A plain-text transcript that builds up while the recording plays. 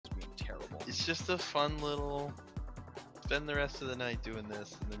It's just a fun little. Spend the rest of the night doing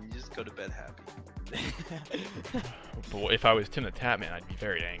this, and then you just go to bed happy. But if I was Tim the Tatman, I'd be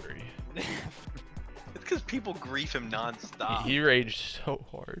very angry. It's because people grief him non-stop. He raged so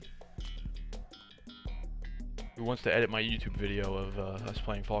hard. Who wants to edit my YouTube video of us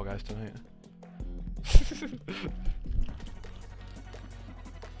playing Fall Guys tonight?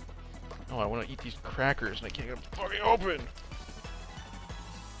 Oh, I want to eat these crackers and I can't get them fucking open!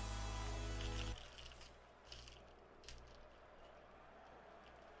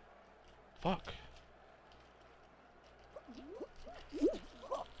 Fuck.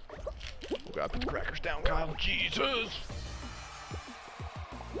 Oh god, put the crackers down, Kyle. Jesus!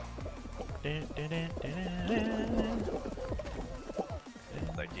 That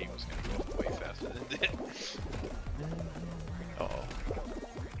game was gonna go way faster than it did. Uh-oh.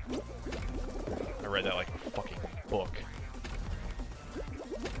 I read that like a fucking book.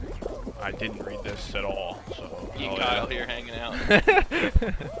 I didn't read this at all, so... You and Kyle here hanging out.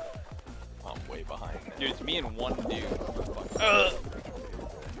 I'm way behind now. Dude, it's me and one dude.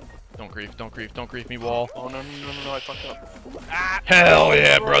 Don't grief, don't grief, don't grief me, Wall. Oh no, I fucked up. Ah, Hell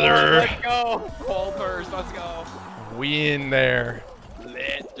yeah, brother! Let's go! Ball first, let's go! We in there.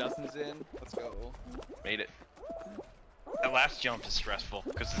 Lit. Justin's in, let's go. Made it. That last jump is stressful,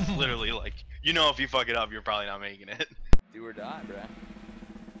 because it's literally like, you know if you fuck it up, you're probably not making it. Do or die, bruh.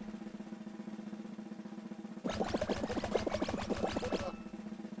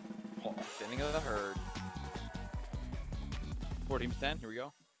 Oh, standing of the herd. 4 teams 10, here we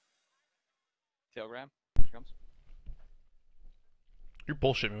go. Tail grab, here it comes. You're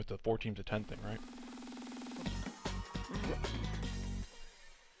bullshitting me with the 4 teams to 10 thing, right?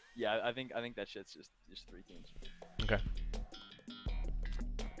 Yeah, I think that shit's just 3 teams. Okay.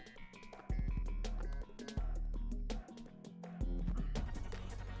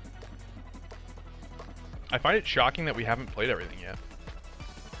 I find it shocking that we haven't played everything yet.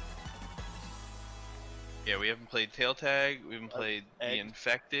 Yeah, we haven't played Tail Tag, we haven't played the egg.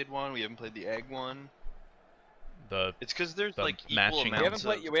 Infected one, we haven't played the Egg one. It's because there's the like equal matching amounts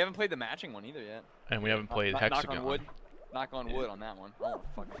We haven't played the matching one either yet. and we haven't played Hex-A-Gone. Knock on wood. Knock on wood on that one. I don't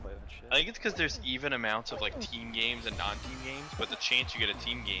fucking play that shit. I think it's because there's even amounts of like team games and non-team games, but the chance you get a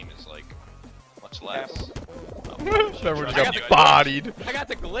team game is like much less. Everyone just I got got the- bodied. I got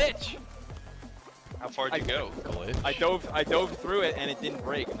the glitch. How far did you go? Glitch. I dove through it and it didn't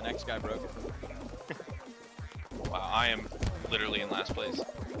break, and the next guy broke it. Wow, I am literally in last place.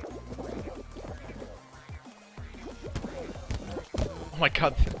 Oh my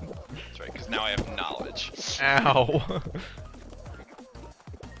god. That's right, because now I have knowledge. Ow.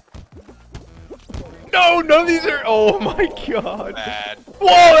 No, none of these are. Oh my god. Bad. Whoa,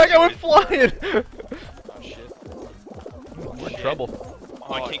 that guy went flying. Oh shit. We're in trouble.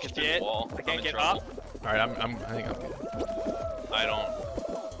 Oh, I can't get through the wall. I can't I'm get in trouble. up. All right, I think I'm good.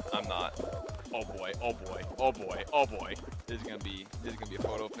 I'm not. Oh boy, oh boy, oh boy, oh boy. This is gonna be a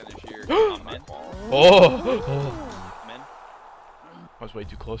photo finish here. I'm in. Oh. I'm in. I was way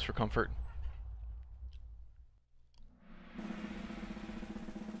too close for comfort.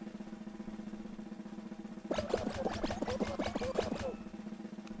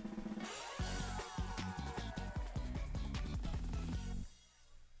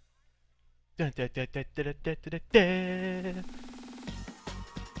 Dun, dun, dun, dun, dun, dun, dun, dun.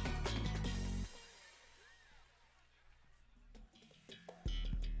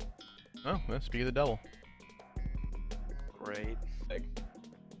 Oh, well, speak of the devil. Great.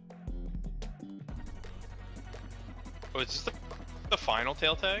 Oh, is this the final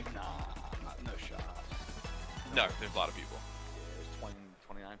Tail Tag? Nah, no shot. No, there's a lot of people. There's 20,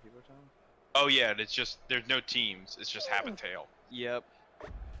 29 people or something. Oh yeah, it's just, there's no teams, it's just have a tail. Yep.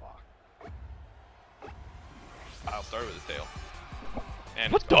 Fuck. I'll start with the tail.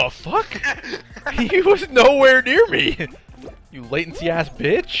 And What the fuck? He was nowhere near me! You latency ass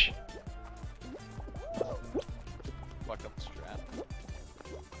bitch! Fucked up the strap.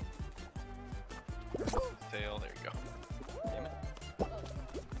 Tail, there you go.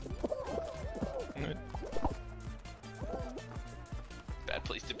 Damn it. Bad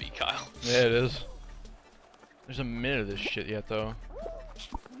place to be, Kyle. Yeah, it is. There's a minute of this shit yet, though.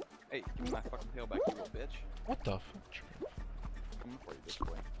 Hey, give me my fucking tail back, you little bitch. What the fuck? Coming for you, bitch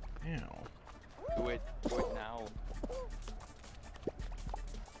boy. Ow. Do it now.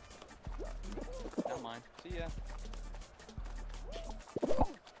 Not mine. See ya. Well,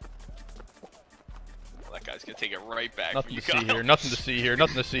 that guy's gonna take it right back Nothing from you, to see Kyle. here, nothing to see here,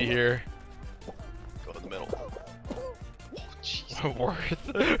 nothing to see here. Go in the middle. Oh, jeez. Worth.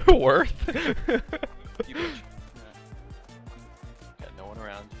 Worth. You bitch. Got no one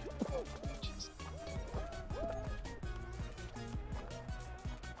around you.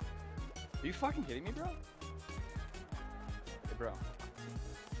 Are you fucking kidding me, bro? Hey, bro.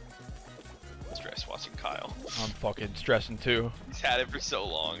 Stress watching Kyle. I'm fucking stressing too. He's had it for so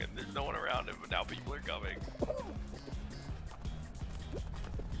long and there's no one around him, but now people are coming.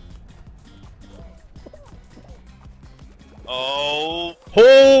 Oh!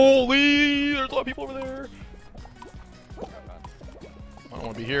 Holy! There's a lot of people over there. I don't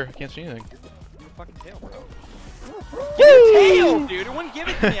want to be here. I can't see anything. Give me a fucking tail, bro. Give me tail, dude! It wouldn't give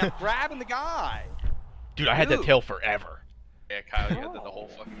it to me. I'm grabbing the guy. Dude, I had that tail forever. Yeah, Kyle, you had that the whole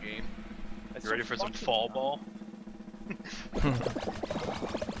fucking game. That's You ready for some fall ball?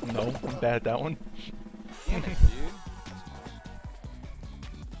 No, I'm bad at that one. Damn it, dude.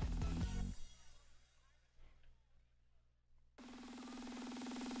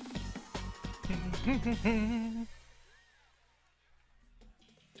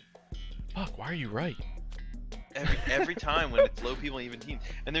 Fuck, why are you right? Every time when it's low people and even team.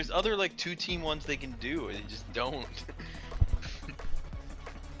 And there's other like 2-team ones they can do and they just don't.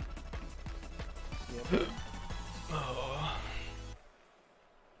 Oh.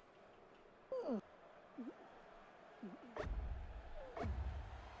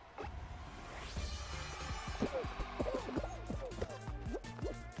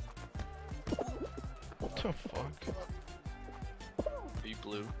 What the fuck? Are you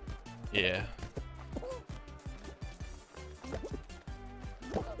blue? Yeah.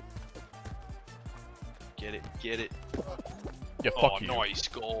 Get it, get it. Yeah, Oh, fuck you. nice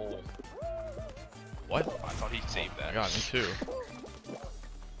goal. What? I thought he saved that. I got me too.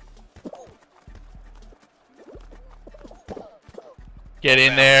 Get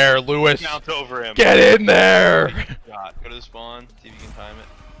in there, Lewis. Mount over him. Get in there. God, go to the spawn. See if you can time it.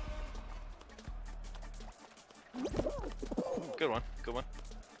 Good one. Good one.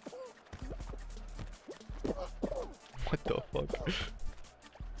 What the fuck?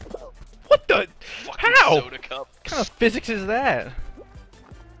 What the? Fucking How? Soda cup. What kind of physics is that?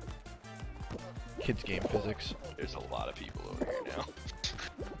 Kids game physics. There's a lot of people over here now.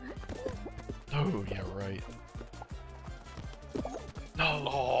 Oh, yeah, right. No.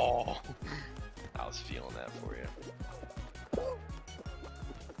 Oh. I was feeling that for you.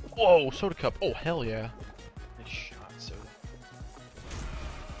 Whoa, soda cup. Oh, hell yeah. Nice shot, Soda.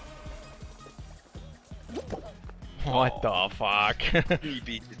 What the fuck? He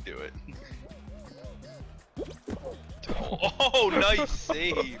beat you to it. Oh, nice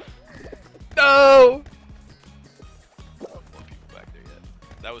save. No! No people back there yet.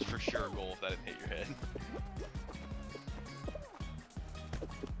 That was for sure a goal if that didn't hit your head.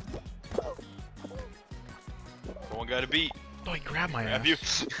 One guy to beat. Oh, he grabbed my Grab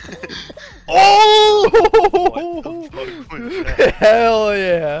ass. you. Oh! What the fuck was that? Hell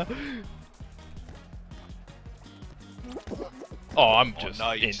yeah! Oh, I'm just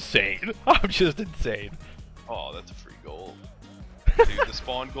nice. insane. I'm just insane. Oh, that's a free goal. Dude, the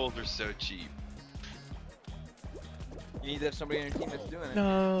spawn goals are so cheap. You need to have somebody on your team that's doing it.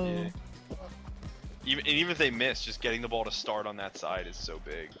 No. Yeah. Even if they miss, just getting the ball to start on that side is so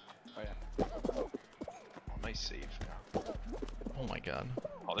big. Oh yeah. Oh, nice save. Oh my god.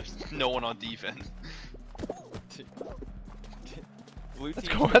 Oh, there's no one on defense. Blue That's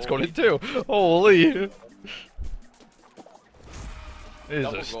team's going goalie. in too. Holy. This is Double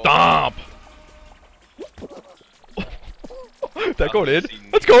a goal. stomp. That going in? Seen-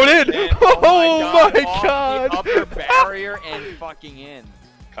 That's going in! Man, Oh my off god! The upper barrier and fucking in.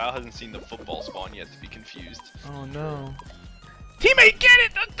 Kyle hasn't seen the football spawn yet to be confused. Oh no. Teammate, get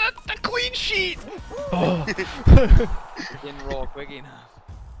it! The clean sheet! Oh. Didn't roll quick enough.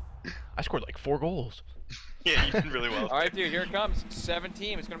 I scored like 4 goals. Yeah, you did really well. All right, dude. Here it comes. 7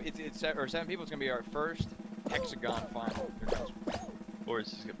 team. It's gonna be. It's or 7 people. It's gonna be our first Hex-A-Gone final. Here it comes. Or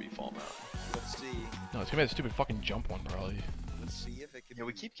it's just gonna be fall mount. Let's see. No, it's gonna be that stupid fucking jump one, probably. Let's see if it can Yeah,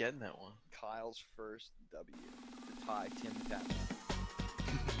 we be keep getting that one. Kyle's first W to tie Tim Tapman.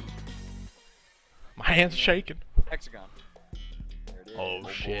 My hand's shaking. Hex-A-Gone. There it is. Oh,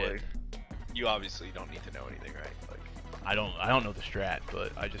 shit. You obviously don't need to know anything, right? Like, I don't know the strat,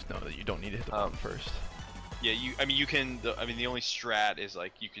 but I just know that you don't need to hit the button first. yeah, I mean, you can. The only strat is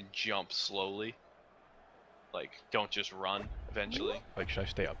like you can jump slowly. Like, don't just run. Eventually, Like, should I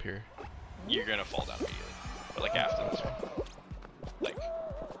stay up here? you're gonna fall down immediately. But like after this one, like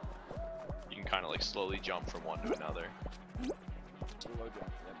you can kind of like slowly jump from one to another. Slow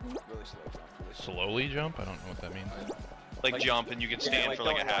jump. Yep. Really slow jump. Really slow. Slowly jump? I don't know what that means. Like, Like- jump and you can yeah, stand like for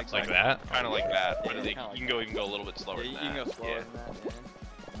like a going half Like second. that? Kind of like that, but Yeah, like, kinda like you can even go a little bit slower Yeah, than you can that. go slower Yeah. than that. Yeah.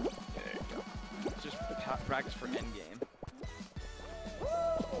 Yeah, there you go. It's just practice for end game.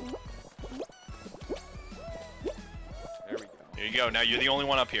 There we go. There you go. Now you're the only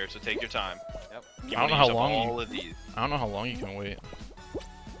one up here, so take your time. Yep. You I don't wanna know how use up long all of these. I don't know how long you can wait.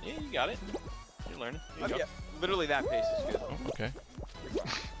 Yeah, you got it. You're learning. Here you go. Yeah, literally that pace is good. Oh, okay.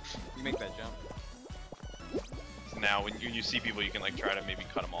 You make that jump. Now, when you see people, you can like try to maybe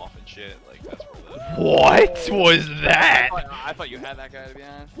cut them off and shit. Like that's where the. What was that? I thought you had that guy, to be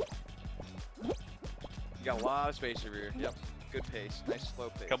honest. You got a lot of space over here. Yep. Good pace. Nice slow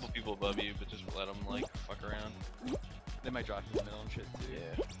pace. A couple people above you, but just let them like fuck around. They might drop you in the middle and shit too.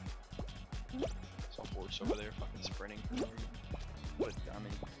 Yeah. Saw Force over there fucking sprinting. What a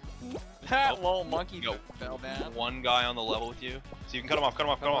dummy. That little monkey Go. fell down. One guy on the level with you, so you can cut him off. Cut him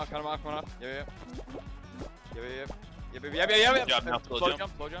off. Cut him off. Cut him off, cut him off. Yep. Good job, now slow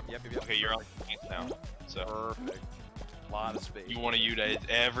jump. Slow jump. Yep. Okay, you're on the chance now. So Perfect. A lot of space. you want to utilize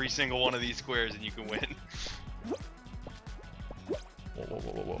every single one of these squares, and you can win.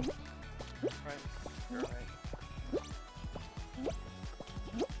 Whoa. Right. You're right.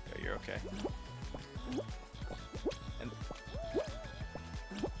 Okay, you're okay. And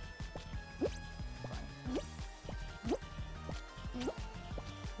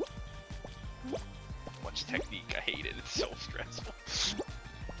Much technique. I hate it. It's so stressful.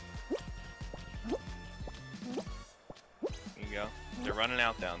 There you go. They're running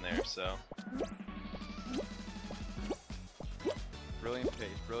out down there, so. brilliant pace.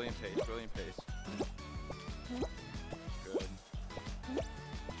 Brilliant pace. Brilliant pace. Good.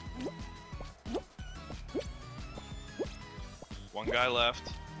 One guy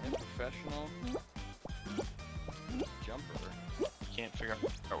left. And professional jumper. Can't figure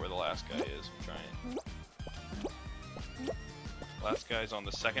out where the last guy is. I'm trying. Last guy's on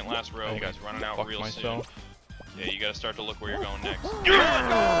the second last row. I think He's running out Fuck real myself. soon. Yeah, you gotta start to look where you're going next.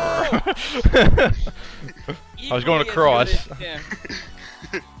 I was going across.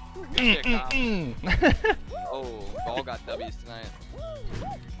 Good shit, Kyle. Oh, all got W's tonight.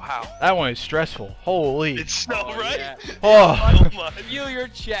 Wow. That one is stressful. Holy. It's so Oh, right. yeah. Oh. Oh my. Feel your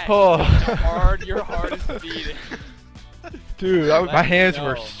chest. Oh. Your heart is beating. Dude, Let my me hands know.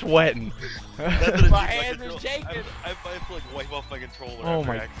 were sweating. That's what it My seems hands like are I shaking. I have to like wipe off my controller. Oh after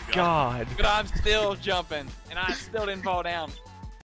my Hex-A-Gone. god. But I'm still jumping, and I still didn't fall down.